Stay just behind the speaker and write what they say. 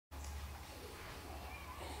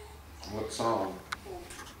What song?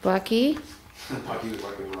 Bucky? Bucky the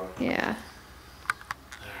Bucking Bronco. Yeah.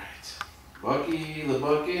 Alright. Bucky the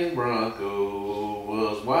Bucking Bronco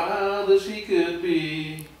was wild as he could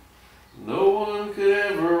be. No one could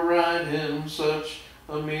ever ride him, such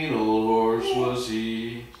a mean old horse was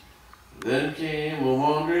he. Then came a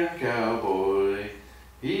wandering cowboy.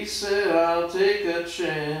 He said, I'll take a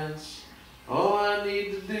chance. All I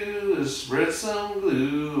need to do is spread some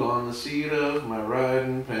glue on the seat of my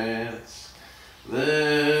riding pants.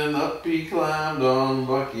 Then up he climbed on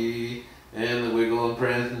Bucky, and the wiggle and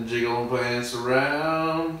prance and jiggle and prance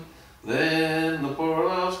around. Then the poor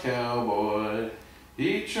lost cowboy,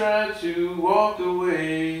 he tried to walk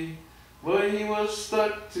away, but he was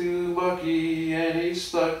stuck to Bucky, and he's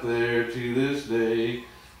stuck there to this day.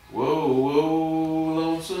 Whoa, whoa,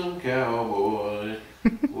 lonesome cowboy.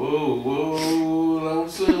 Whoa, whoa,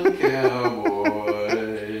 lonesome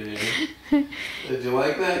cowboy. Did you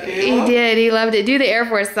like that, Kayla? He did. He loved it. Do the Air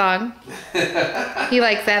Force song. He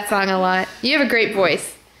likes that song a lot. You have a great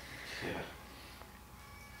voice.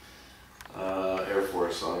 Yeah. Air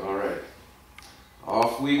Force song, all right.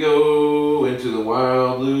 Off we go into the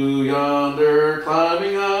wild blue yonder,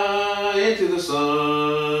 climbing high into the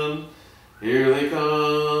sun. Here they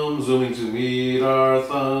come, zooming to meet our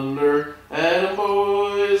thunder. At 'em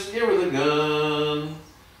boys, give her the gun.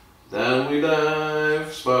 Down we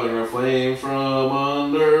dive, spotting our flame from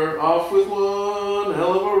under. Off with one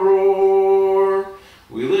hell of a roar.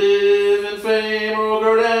 We live in fame or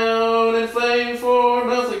go down in flame, for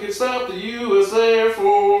nothing can stop the U.S. Air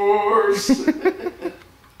Force.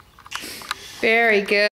 Very good.